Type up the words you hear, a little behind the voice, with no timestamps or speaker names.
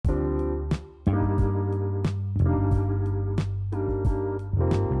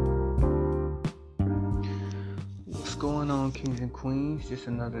on, kings and queens? Just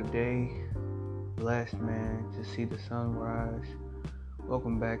another day. Blessed, man, to see the sunrise.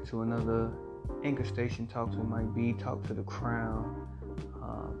 Welcome back to another Anchor Station Talks with Mike B. Talk to the Crown.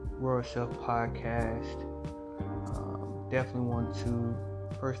 Royal Self Podcast. Definitely want to,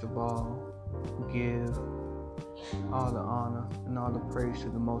 first of all, give all the honor and all the praise to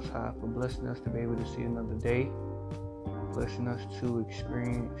the Most High for blessing us to be able to see another day. Blessing us to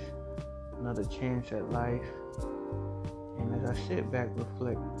experience another chance at life. And as I sit back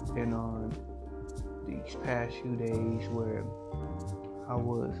reflecting on these past few days where I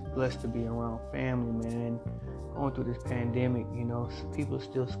was blessed to be around family, man, going through this pandemic, people are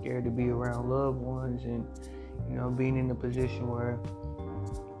still scared to be around loved ones, and being in a position where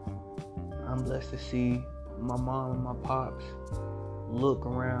I'm blessed to see my mom and my pops look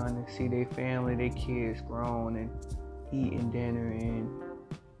around and see their family, their kids grown and eating dinner and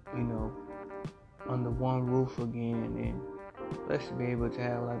under one roof again, and blessed to be able to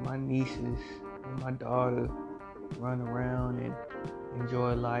have like my nieces and my daughter run around and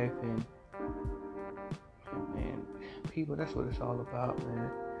enjoy life, and people, that's what it's all about,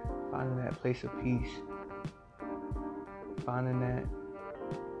 man. Finding that place of peace, finding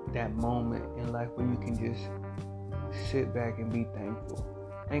that moment in life where you can just sit back and be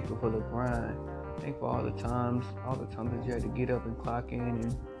thankful for the grind, thankful all the times that you had to get up and clock in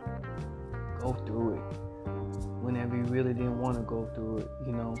and go through it whenever you really didn't want to go through it,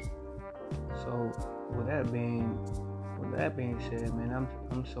 So with that being said, man,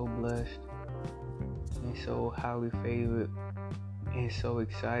 I'm so blessed and so highly favored and so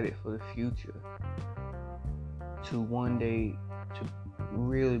excited for the future to one day to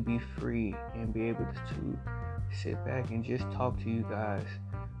really be free and be able to sit back and just talk to you guys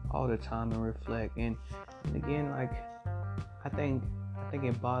all the time and reflect. And again, like I think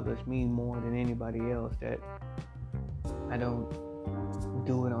it bothers me more than anybody else that I don't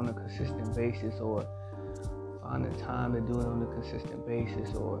do it on a consistent basis, or find the time to do it on a consistent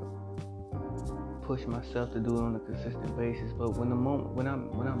basis, or push myself to do it on a consistent basis. But when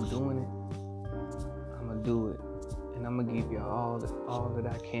I'm doing it, I'm gonna do it, and I'm gonna give you all that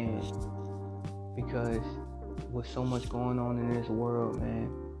I can, because with so much going on in this world,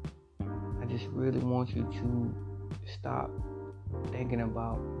 man, I just really want you to stop thinking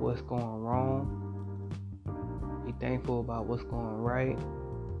about what's going wrong. Be thankful about what's going right,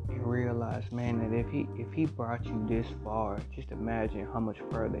 and realize, man, that if he brought you this far, just imagine how much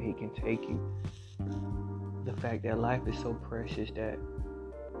further he can take you. The fact that life is so precious that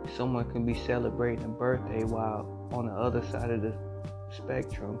someone can be celebrating a birthday while on the other side of the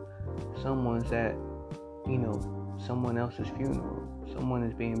spectrum, someone's at, someone else's funeral. Someone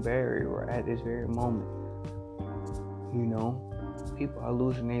is being buried or at this very moment. People are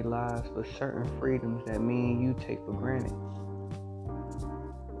losing their lives for certain freedoms that me and you take for granted.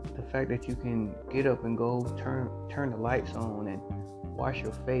 The fact that you can get up and go turn the lights on and wash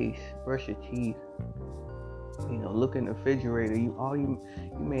your face, brush your teeth, look in the refrigerator. You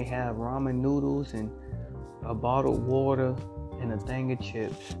may have ramen noodles and a bottled water and a thing of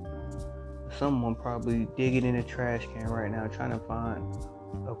chips. Someone probably digging in a trash can right now trying to find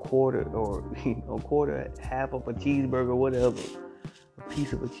a quarter or half of a cheeseburger, whatever, a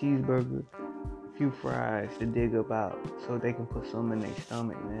piece of a cheeseburger, a few fries to dig up out so they can put some in their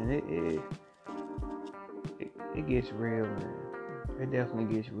stomach, man. It gets real, man. It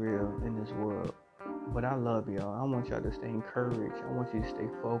definitely gets real in this world. But I love y'all. I want y'all to stay encouraged. I want you to stay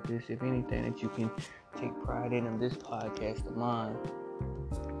focused. If anything that you can take pride in this podcast of mine,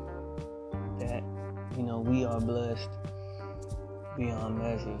 that we are blessed beyond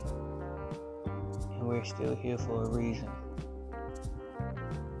measure, and we're still here for a reason.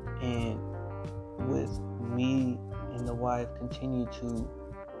 And with me and the wife continuing to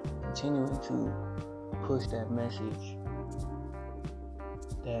push that message,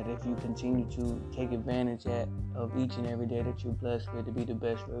 that if you continue to take advantage of each and every day that you're blessed with, to be the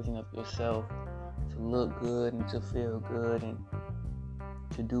best version of yourself, to look good and to feel good, and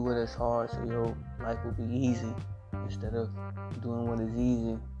to do what is hard so your life will be easy, instead of doing what is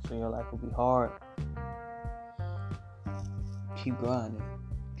easy so your life will be hard. Keep grinding,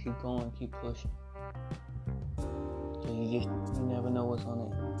 keep going, keep pushing. So you never know what's on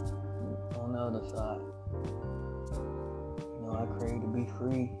the other side. I crave to be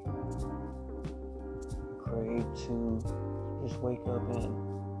free. I crave to just wake up and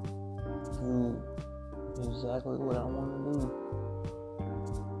do exactly what I want to do.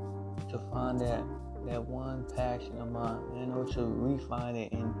 To find that one passion of mine, or to refine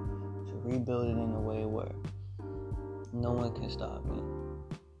it and to rebuild it in a way where no one can stop me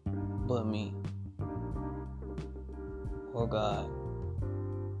but me. or God.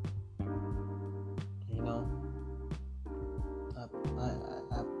 You know,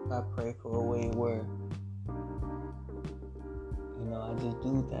 I pray for a way where, you know, I just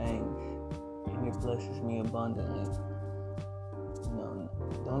do things and it blesses me abundantly. You know,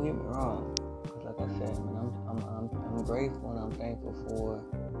 don't get me wrong, because like I said, man, I'm grateful and I'm thankful for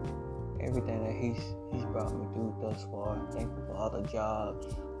everything that he's brought me through thus far. I'm thankful for all the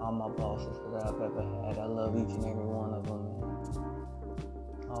jobs, all my bosses that I've ever had. I love each and every one of them, man.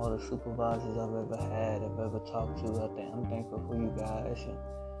 All the supervisors I've ever had, I've ever talked to. I'm thankful for you guys and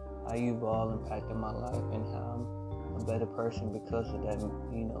how you've all impacted my life and how I'm a better person because of that,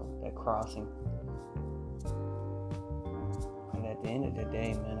 you know, that crossing. And at the end of the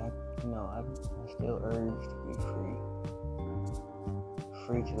day, man, I still urge to be free.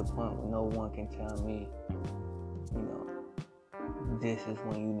 Free to the point where no one can tell me, you know, this is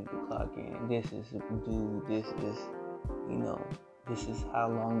when you need to clock in. This is due. This is, you know, this is how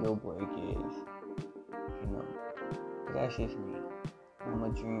long your break is. You know, but that's just me. I'm a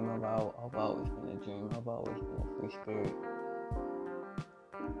dreamer. I've always been a dreamer. I've always been a free spirit.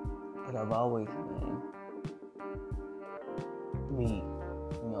 But I've always been me.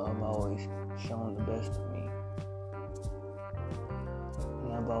 You know, I've always shown the best of me.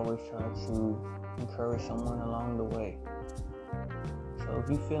 And I've always tried to encourage someone along the way. So if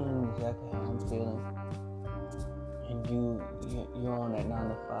you're feeling exactly how I'm feeling, and you're on that 9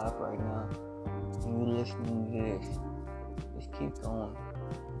 to 5 right now, and you're listening to this, just keep going.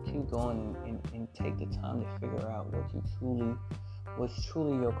 Keep going and take the time to figure out what's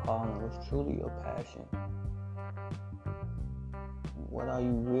truly your calling, what's truly your passion. What are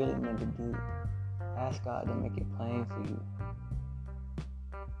you really meant to do? Ask God to make it plain for you.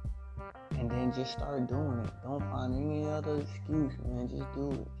 And then just start doing it. Don't find any other excuse, man. Just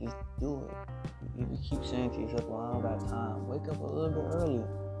do it. Just do it. If you keep saying to yourself, well, I don't got time, wake up a little bit earlier.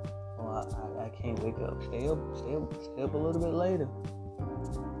 Well, I can't wake up. Stay up a little bit later.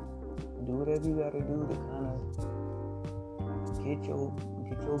 Do whatever you gotta do to kind of get your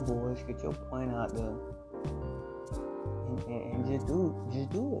voice, get your point out there. And just do it. Just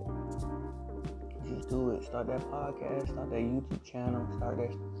do it. Start that podcast, start that YouTube channel, start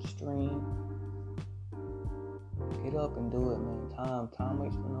that stream. Get up and do it, man. Time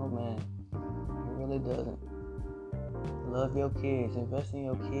waits for no man. It really doesn't. Love your kids. Invest in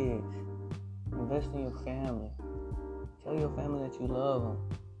your kids. Invest in your family. Tell your family that you love them.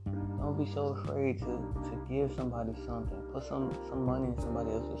 Don't be so afraid to give somebody something. Put some money in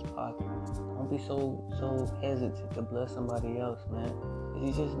somebody else's pocket. Don't be so hesitant to bless somebody else, man.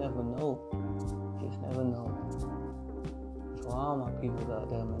 You just never know. Just never know. To all my people out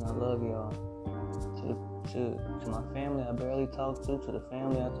there, man, I love y'all. To my family I barely talk to the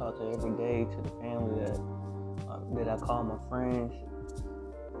family I talk to every day, to the family that I call my friends,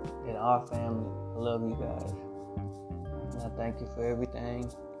 that our family, I love you guys. And I thank you for everything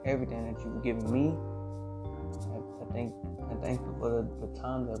that you've given me. I'm thankful for the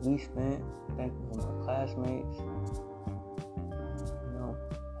time that we spent. I'm thankful for my classmates. You know,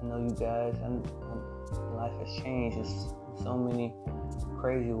 I know you guys, and life has changed in so many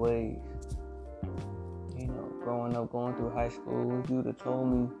crazy ways. You know, growing up, going through high school, if you'd have told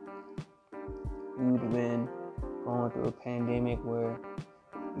me you would have been going through a pandemic where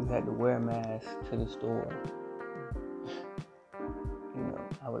you had to wear a mask to the store, you know,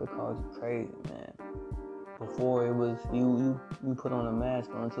 I would have called you crazy, man. Before it was you put on a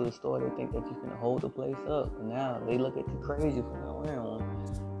mask going to the store, they think that you can hold the place up. But now they look at you crazy for not wearing one.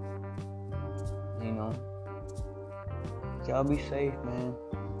 You know. Y'all be safe, man.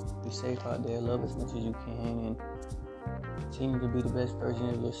 Be safe out there. Love as much as you can, and continue to be the best version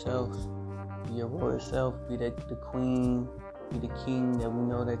of yourself. Be your royal self. Be the queen. Be the king that we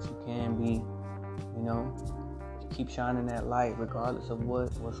know that you can be. You know. Keep shining that light, regardless of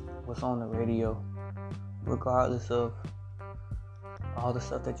what's on the radio. Regardless of all the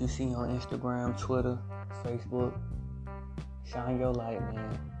stuff that you see on Instagram, Twitter, Facebook. Shine your light,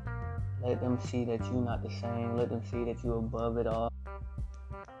 man. Let them see that you're not the same. Let them see that you're above it all.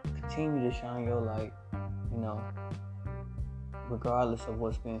 Continue to shine your light, you know, regardless of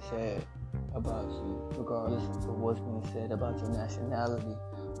what's being said about you, regardless of what's being said about your nationality,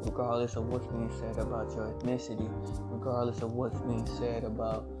 regardless of what's being said about your ethnicity, regardless of what's being said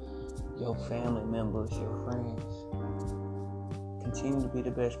about your family members, your friends. Continue to be the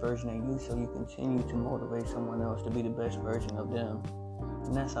best version of you so you continue to motivate someone else to be the best version of them.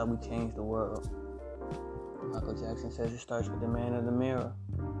 And that's how we change the world. Michael Jackson says it starts with the man in the mirror.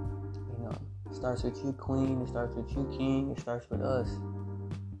 You know, it starts with you, queen. It starts with you, king. It starts with us.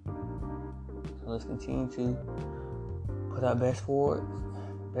 So let's continue to put our best foot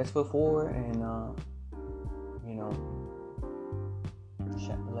forward, and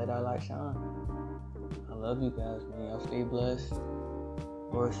let our light shine. I love you guys, man. Y'all stay blessed.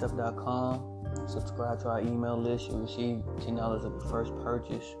 RoyStuff.com. Subscribe to our email list. You'll receive $10 of your first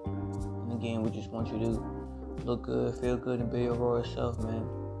purchase. And again, we just want you to look good, feel good, and be your royal self, man.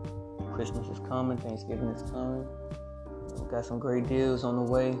 Christmas is coming. Thanksgiving is coming. We got some great deals on the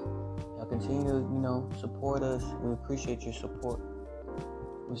way. Y'all continue to, support us. We appreciate your support.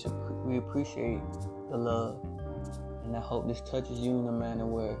 We appreciate the love. And I hope this touches you in a manner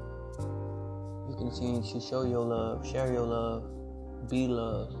where you continue to show your love, share your love, be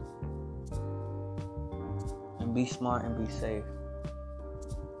loved, and be smart and be safe.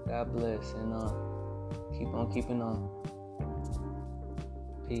 God bless, and keep on keeping on.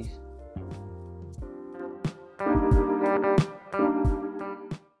 Peace.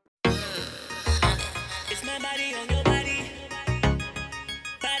 It's my body on your body,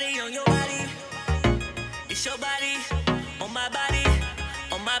 body on your body. It's your body on my body,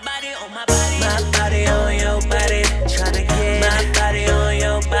 on my body, on my body. My body on your body, tryna get my body on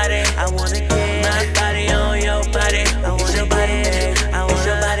your body. I wanna get my body on your body. I want your body, babe. I want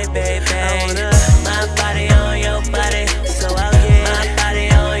your body, baby. I wanna my body on your body, so I'll get my body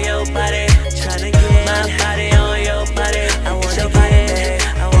on your body. Tryna get my body on your body. I want your body, babe.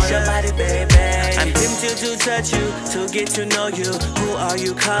 I want your body, baby. I'm tempted to touch you, to get to know you. Who are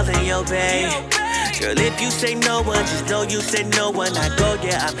you calling your babe? Girl, if you say no one, just know you said no one. I go,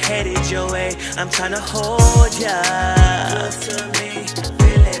 yeah, I'm headed your way. I'm tryna hold ya close to me,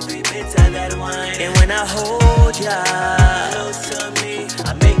 feel every bit of that wine. And when I hold ya close to me,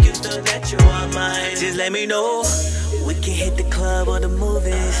 I make you feel that you are mine. Just let me know, we can hit the club or the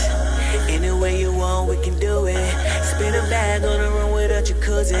movies. Any way you want, we can do it. Spin a bag on the run with a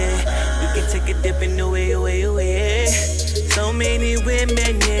jacuzzi. We can take a dip in the way. So many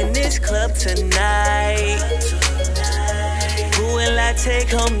women in this club tonight. Who will I take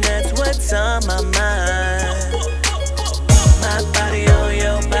home? That's what's on my mind. My body on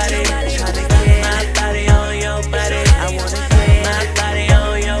your body, tryna get my body on your body. I wanna get my body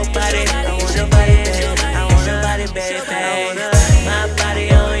on your body. I want your body, babe. I want your body, babe. I wanna my body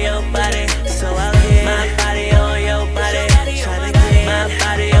on your body, so I'll get my body on your body. Tryna get my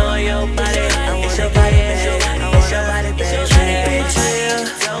body on your body. I want your body, babe. I want your body, babe. Keep it chill,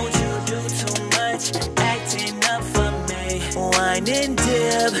 don't you do too much acting up for me. Wine and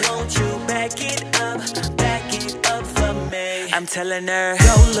dip, won't you back it up for me. I'm telling her,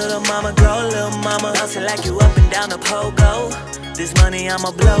 go little mama, bouncing like you up and down the pogo. This money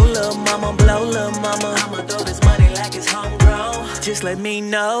I'ma blow, little mama, I'ma throw this money like it's homegrown. Just let me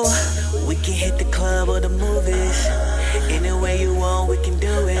know, we can hit the club or the movies. Any way you want, we can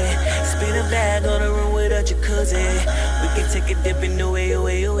do it. Spin a bag on the room with a jacuzzi. We can take a dip in the way.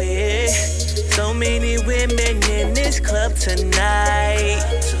 So many women in this club tonight.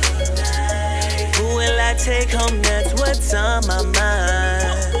 Who will I take home? That's what's on my mind.